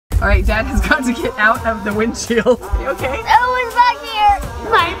All right, Dad has got to get out of the windshield. You okay? Someone's back here.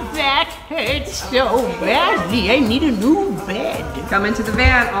 My back hurts so badly. I need a new bed. Come into the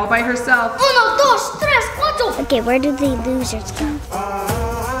van all by herself. 1, 2, 3, 4. Okay, where do the losers go?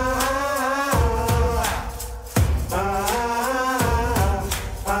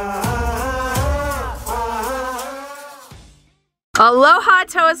 Aloha,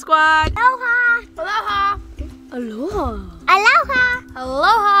 Toa Squad. Aloha. Aloha. Aloha. Aloha.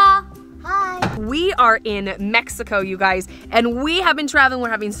 Aloha. Hi. We are in Mexico, you guys, and we have been traveling. We're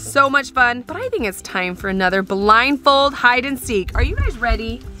having so much fun, but I think it's time for another blindfold hide and seek. Are you guys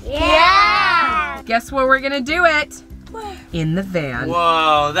ready? Yeah. Guess where we're gonna do it? In the van.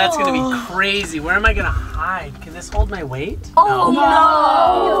 Whoa, that's gonna be crazy. Where am I gonna hide? Can this hold my weight? Oh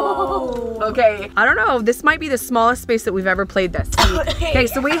no! Okay, I don't know. This might be the smallest space that we've ever played this. Okay,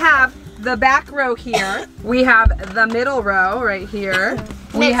 so we have the back row here. We have the middle row right here.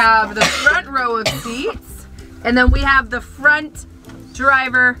 We have the front row of seats. And then we have the front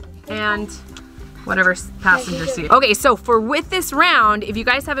driver and whatever passenger seat. Okay, so with this round, if you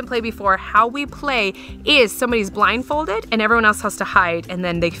guys haven't played before, how we play is somebody's blindfolded and everyone else has to hide, and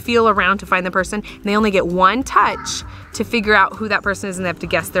then they feel around to find the person, and they only get one touch to figure out who that person is, and they have to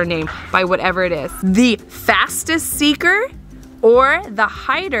guess their name by whatever it is. The fastest seeker or the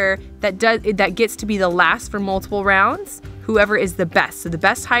hider that gets to be the last for multiple rounds, whoever is the best. So the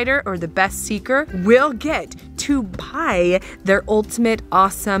best hider or the best seeker will get to buy their ultimate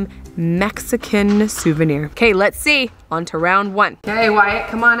awesome Mexican souvenir. Okay, let's see. On to round one. Okay, Wyatt,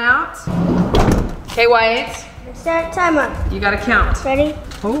 come on out. Okay, Wyatt. Start timer. You gotta count. Ready?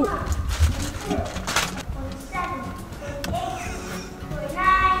 Oh. 7, 8,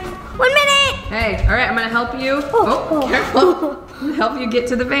 9. 1 minute. Hey, all right, I'm gonna help you. Oh, careful. I'm gonna help you get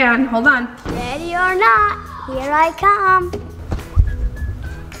to the van. Hold on. Ready or not, here I come.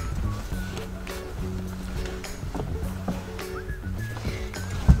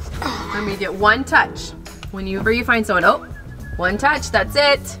 Let me get one touch. Whenever you find someone, oh, one touch, that's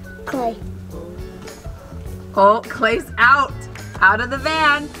it. Clay. Oh, Clay's out of the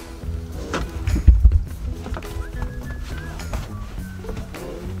van.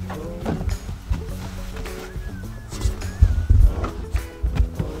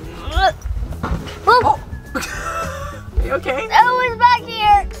 Oh. You okay? Someone's back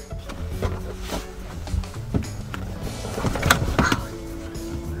here.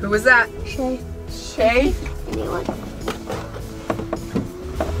 Who was that? Shay. Shay? Anyone?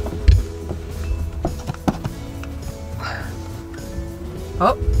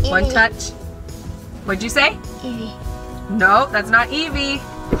 Oh, one Evie. touch. What'd you say? Evie. No, that's not Evie.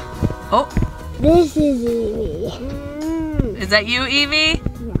 Oh, This is Evie. is that you, Evie?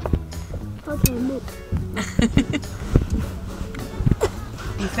 Okay, move.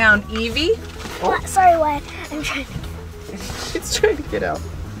 You found Evie? What? Sorry, what? I'm trying to It's trying to get out.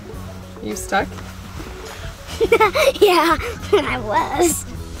 You stuck? Yeah, I was.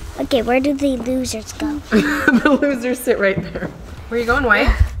 Okay, where do the losers go? The losers sit right there. Where are you going,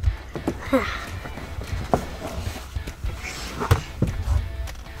 Wyatt?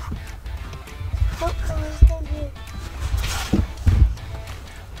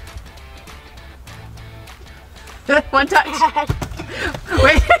 One touch.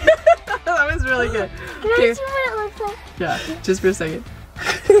 Wait. That was really good. Can I see what it looks like? Yeah, just for a second.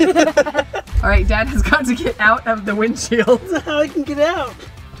 All right, Dad has got to get out of the windshield. That's how I can get out.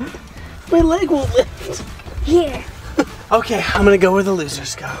 My leg won't lift. Here. Okay, I'm gonna go where the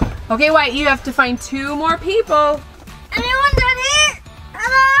losers go. Okay, Wyatt, you have to find 2 more people. Anyone down here?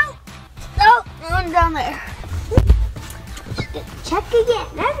 Hello? Nope, no one down there. Check again,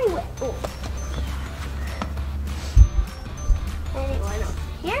 everywhere. Oh. Anyone up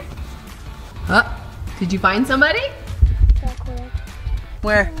here? Did you find somebody? Check where.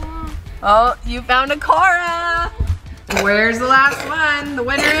 Where? Oh, you found a Cora. Where's the last one? The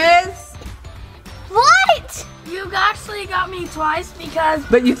winner is? What? You actually got me twice because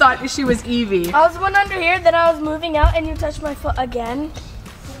But you thought she was Evie. I was one under here, then I was moving out and you touched my foot again.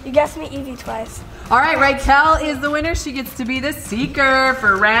 You guessed me Evie twice. All right, Raquel is the winner. She gets to be the seeker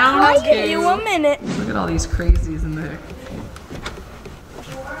for round I'll 2. give you a minute. Look at all these crazies in there.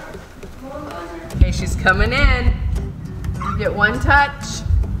 Okay, she's coming in. You get one touch.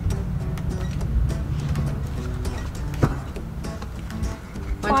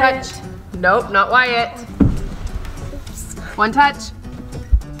 One Wyatt. touch. Nope, not Wyatt. One touch.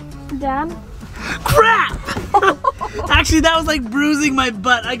 Dad? Crap! Actually, that was like bruising my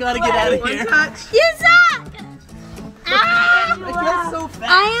butt. I gotta get out of One here. touch. You suck! Ah! I feel so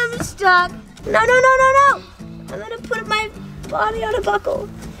fast. I am stuck. No, no, no, no, no. I'm gonna put my body on a buckle.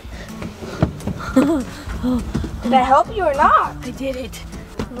 Did I help you or not? I did it.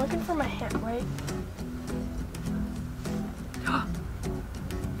 I'm looking for my hand, wait.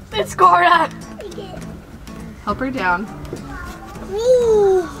 It's Cora! Help her down.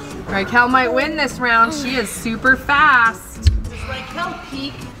 Raquel might win this round. She is super fast. Does Raquel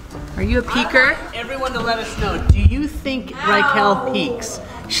peek? Are you a peeker? I want everyone to let us know. Do you think Raquel peeks?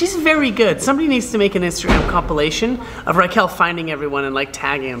 She's very good. Somebody needs to make an Instagram compilation of Raquel finding everyone and like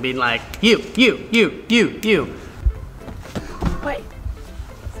tagging them, being like, you. Wait.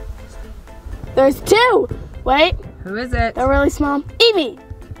 There's two! Wait. Who is it? They're really small. Evie!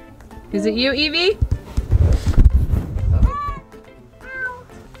 Is it you, Evie?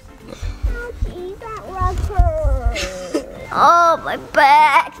 Oh, my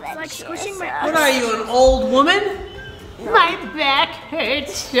back. It's like squishing my What are you, an old woman? My back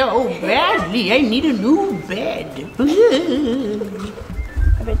hurts so badly. I need a new bed.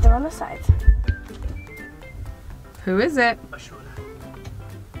 I bet they're on the sides. Who is it?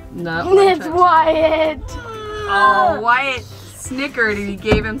 No. It's Wyatt! Oh, Wyatt snickered and he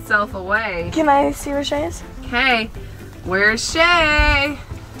gave himself away. Can I see where Shay is? Okay, where's Shay?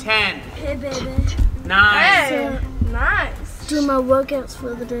 10, Hey, baby. 9. Hey, Nice. Doing my workouts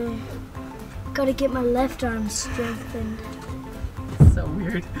for the day. Gotta get my left arm strengthened. so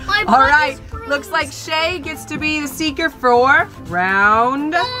weird. My All butt right, is bruised. looks like Shay gets to be the seeker for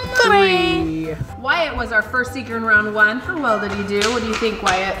round 3. Wyatt was our first seeker in round 1. How well did he do? What do you think,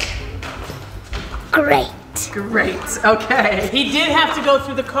 Wyatt? Great. Great, okay. He did have to go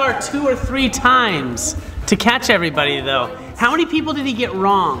through the car 2 or 3 times to catch everybody though. How many people did he get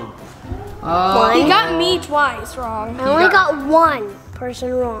wrong? Oh, He got me twice wrong. I only got one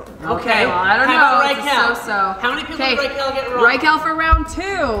person wrong. okay, well, I don't How know. about It's a Raquel? so-so. How many people Okay, did Raquel get wrong? Raquel for round 2.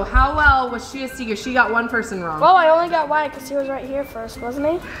 How well was she a seeker? She got 1 person wrong. Well, I only got Wyatt because he was right here first, wasn't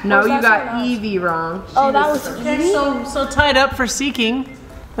he? No, Or was you that got someone else? Evie wrong. Oh, that was Okay, Evie? so tied up for seeking.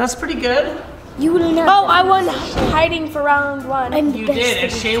 That's pretty good. You will never. Oh, I won hiding for round 1. I'm the You best. did,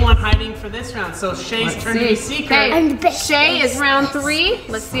 and Shay won hiding for this round, so Shay's turn to be seeker. Okay, I'm the best. Shay is round 3.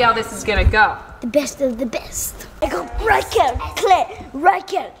 Let's see how this is gonna go. The best of the best. I got Raquel, Claire,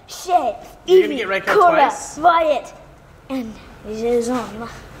 Raquel, Shay, You're gonna Evie, get Raquel Cora, twice? Wyatt, and Jason.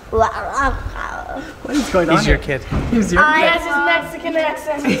 What is going He's your kid. He's your He has his Mexican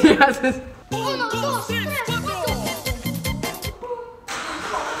accent.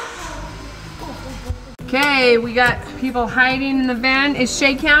 Okay, we got people hiding in the van. Is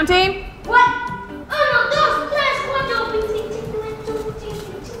Shay counting?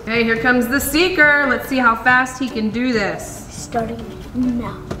 Okay, here comes the seeker. Let's see how fast he can do this. Starting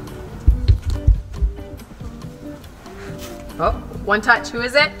now. Oh, 1 touch. Who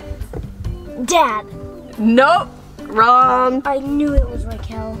is it? Dad, Nope. Wrong. I knew it was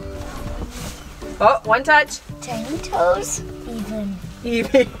Raquel. Oh, 1 touch. Tiny toes, even.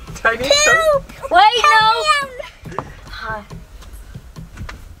 Evie. Tiny toe. Wait, no.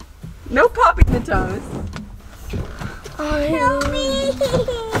 No popping the toes. Help me.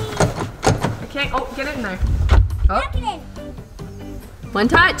 Okay. Oh, get it in there. Oh, 1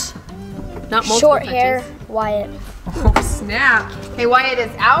 touch. Not multiple Short touches. hair, Wyatt. Oh, snap. Okay, Wyatt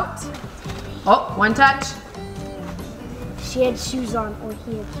is out. Oh, 1 touch. She had shoes on, or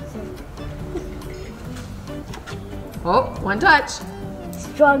he had shoes on. Oh, 1 touch.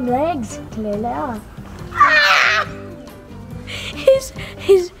 Strong legs, clearly on. His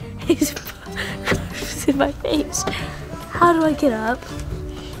is in my face. How do I get up?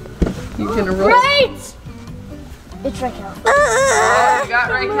 You can roll. Right! It's Raquel. Oh, you got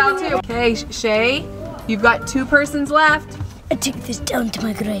Raquel too. Okay, Shay, you've got 2 persons left. I took this down to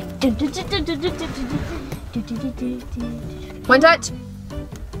my grave. 1 touch.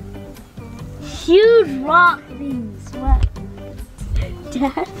 Huge rock things. What?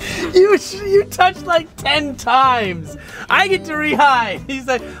 Dad? You touched like 10 times. I get to rehide. He's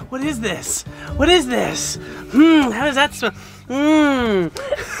like, what is this? What is this? How does that smell?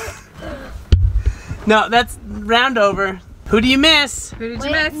 No, that's round over. Who do you miss? Who did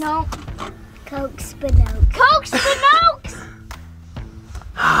you miss? No. Coke Spinoaks. Coke Spinoaks!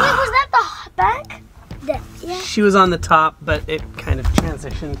 Wait, was that the back? Yeah. She was on the top, but it kind of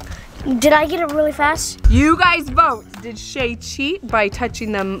transitioned. Did I get it really fast? You guys vote. Did Shay cheat by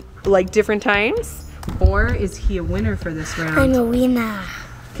touching them like different times? Or is he a winner for this round? I'm a winner.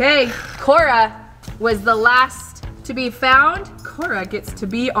 Okay, Cora was the last to be found. Cora gets to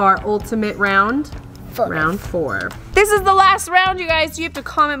be our ultimate round. Round 4. This is the last round, you guys. You have to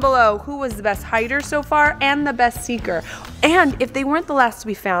comment below who was the best hider so far and the best seeker. And if they weren't the last to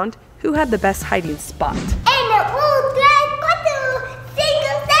be found, who had the best hiding spot? And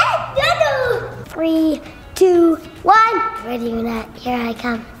 3, 2, 1. Ready or not, here I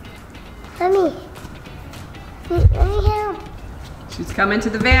come. Let me help. She's coming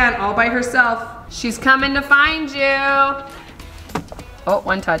to the van all by herself. She's coming to find you. Oh,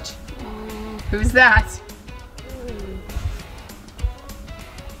 one touch. Who's that?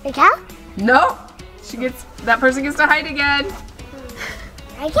 Raquel? No. That person gets to hide again.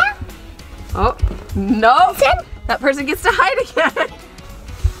 Raquel? Oh, no. Tim? That person gets to hide again.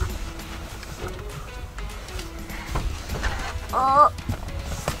 Oh.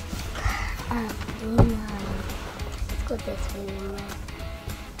 No. Let's go this way.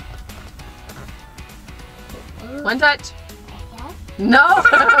 One touch. Raquel? No.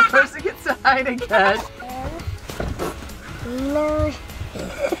 That person gets to hide again. No.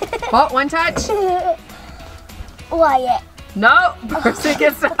 Oh, one touch. Wyatt. No. Person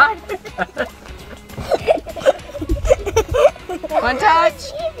gets to hide again. One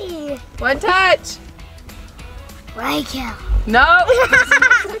touch. Easy. One touch. Raquel. No. Person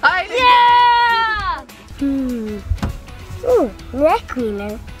gets to hide again. Ooh, neck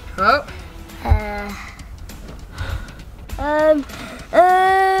cleaner. Oh.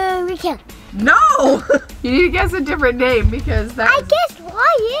 Raquel. No. You need to guess a different name because that. I guessed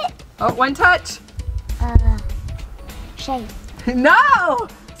Wyatt. Oh, one touch. Shay. No.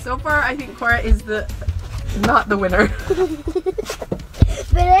 So far, I think Cora is not the winner.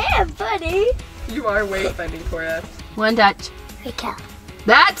 But I am funny. You are way funny, Cora. One touch. Raquel.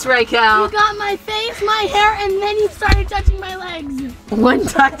 That's Raquel. You got my face, my hair, and then you started touching my legs. One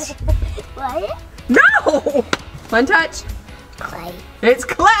touch. Wyatt. No. One touch. Clay. It's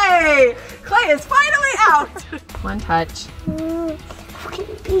Clay. Clay is finally out. One touch. Ooh.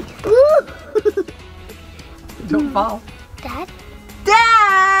 Don't fall. Dad.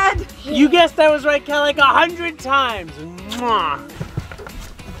 Dad. You guessed that was Raquel like 100 times. Mwah.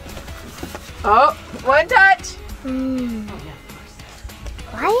 Oh, one touch.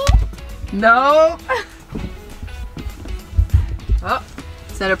 Wyatt. No. Oh,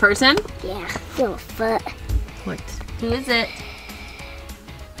 is that a person? Yeah. Your foot. What? Who is it?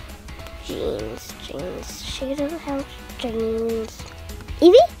 Jeans. Shade of the house. Jeans.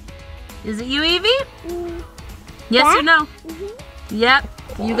 Evie? Is it you, Evie? Yes or no? Yep,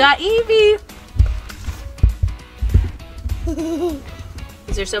 you got Evie.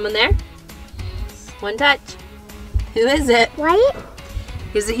 Is there someone there? One touch. Who is it? Wyatt?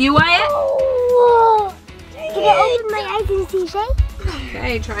 Is it you, Wyatt? Oh. Can I open my eyes and see Shay?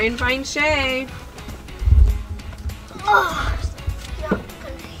 Okay, try and find Shay. Oh.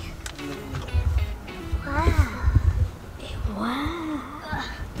 Wow.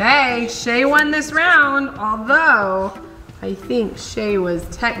 Hey, Shay won this round, although I think Shay was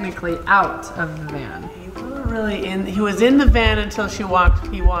technically out of the van. He wasn't really in. He was in the van until she walked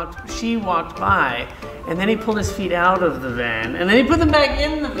by, and then he pulled his feet out of the van, and then he put them back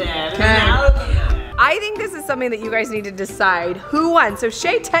in the van, and then out of the van. I think this is something that you guys need to decide who won. So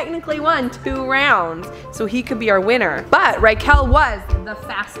Shay technically won 2 rounds, so he could be our winner. But Raquel was the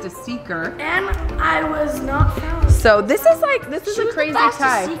fastest seeker. And I was not found. So this is a crazy tie.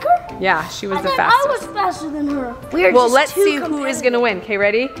 Fastest seeker? Yeah, she was I the thought fastest. I was faster than her. We are Well, just let's too see who is gonna win. Okay,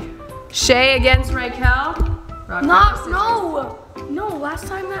 ready? Shay against Raquel. Rock, paper, scissors. No, last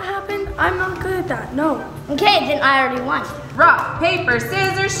time that happened, I'm not good at that, no. Okay, then I already won. Rock, paper,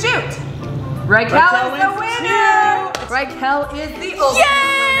 scissors, shoot. Raquel is the winner. Raquel is the ultimate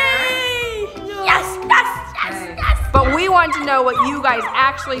winner. Yes. But we want to know what you guys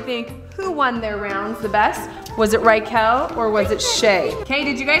actually think. Who won their rounds the best? Was it Raquel or was it Shay? Okay,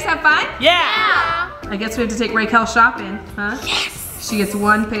 did you guys have fun? Yeah. I guess we have to take Raquel shopping, huh? Yes. She gets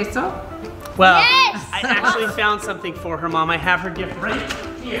 1 peso. Well, Yes. I actually found something for her, Mom. I have her gift right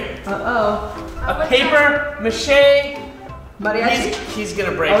here. Uh-oh. A paper mache. Mariachi? He's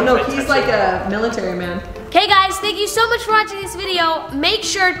gonna break. Oh no, if I he's touch like it. a military man. Okay guys, thank you so much for watching this video. Make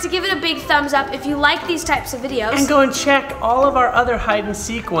sure to give it a big thumbs up if you like these types of videos. And go and check all of our other hide and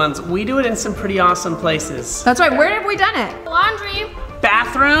seek ones. We do it in some pretty awesome places. That's right, where have we done it? Laundry.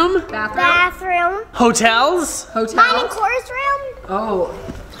 Bathroom, Bathroom. hotels, Mine and Hotel. Cora's room. Oh,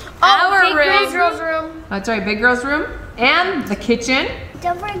 Our Big room. girls room. that's right, big girl's room. And the kitchen.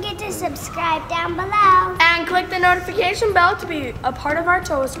 Don't forget to subscribe down below. And click the notification bell to be a part of our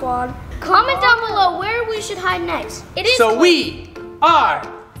Toa Squad. Comment down below where we should hide next. It is So we are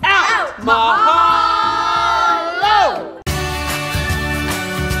out. Mahalo!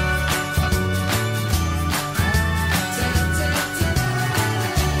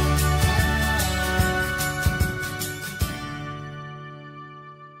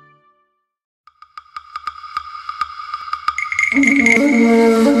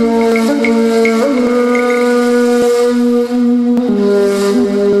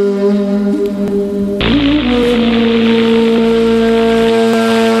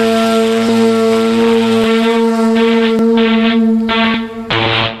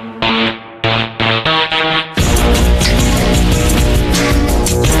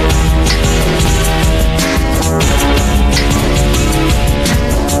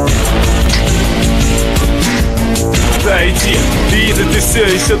 все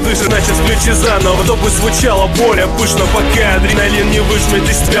еще дышит, значит включи заново, чтобы звучало более пышно. Пока адреналин не выжмет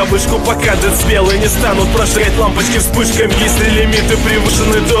из тебя вышку, пока децибелы не станут прожигать лампочки вспышками. Если лимиты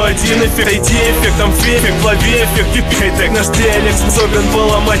превышены, то один эффект, иди эффектом эффект, лови эффект и хай-тек. Наш диалект способен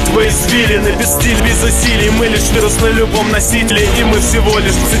поломать твои извилины. Без стиля, без усилий, мы лишь вирус на любом носителе. И мы всего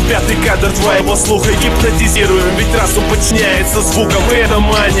лишь 35-й кадр твоего слуха гипнотизируем, ведь разум подчиняется звукам. И эта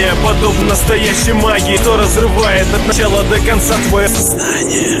мания подобна настоящей магии, что разрывает от начала до конца твое сознание. One.